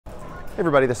Hey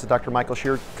everybody, this is Dr. Michael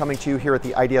Shear coming to you here at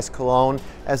the IDS Cologne.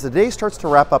 As the day starts to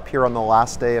wrap up here on the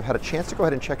last day, I've had a chance to go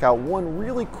ahead and check out one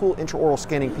really cool intraoral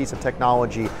scanning piece of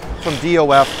technology from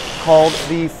DOF called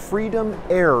the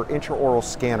FreedomAir Intraoral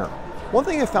Scanner. One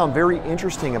thing I found very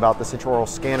interesting about this intraoral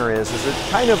scanner is it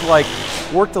kind of like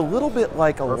worked a little bit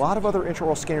like a lot of other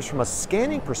intraoral scanners from a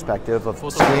scanning perspective of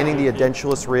scanning the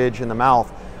edentulous ridge in the mouth,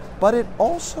 but it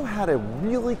also had a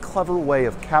really clever way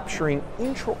of capturing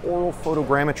intraoral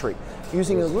photogrammetry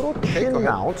using a little chin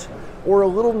mount or a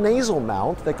little nasal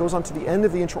mount that goes onto the end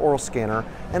of the intraoral scanner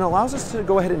and allows us to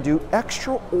go ahead and do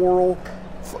extraoral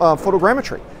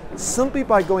photogrammetry simply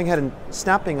by going ahead and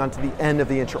snapping onto the end of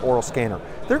the intraoral scanner.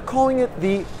 They're calling it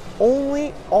the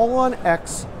only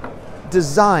all-on-X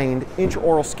designed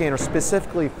intraoral scanner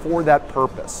specifically for that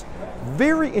purpose.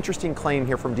 Very interesting claim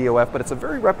here from DOF, but it's a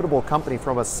very reputable company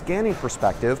from a scanning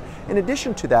perspective. In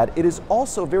addition to that, it is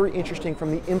also very interesting from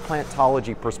the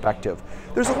implantology perspective.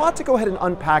 There's a lot to go ahead and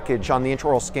unpackage on the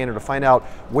intraoral scanner to find out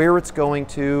where it's going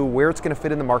to, where it's going to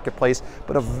fit in the marketplace,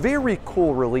 but a very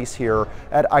cool release here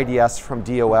at IDS from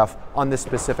DOF on this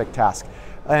specific task.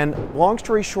 And long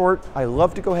story short, I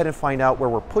love to go ahead and find out where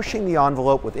we're pushing the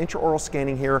envelope with intraoral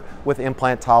scanning here with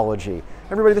implantology.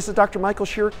 Everybody, this is Dr. Michael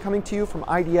Shear coming to you from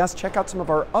IDS. Check out some of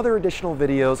our other additional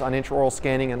videos on intraoral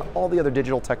scanning and all the other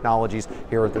digital technologies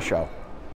here at the show.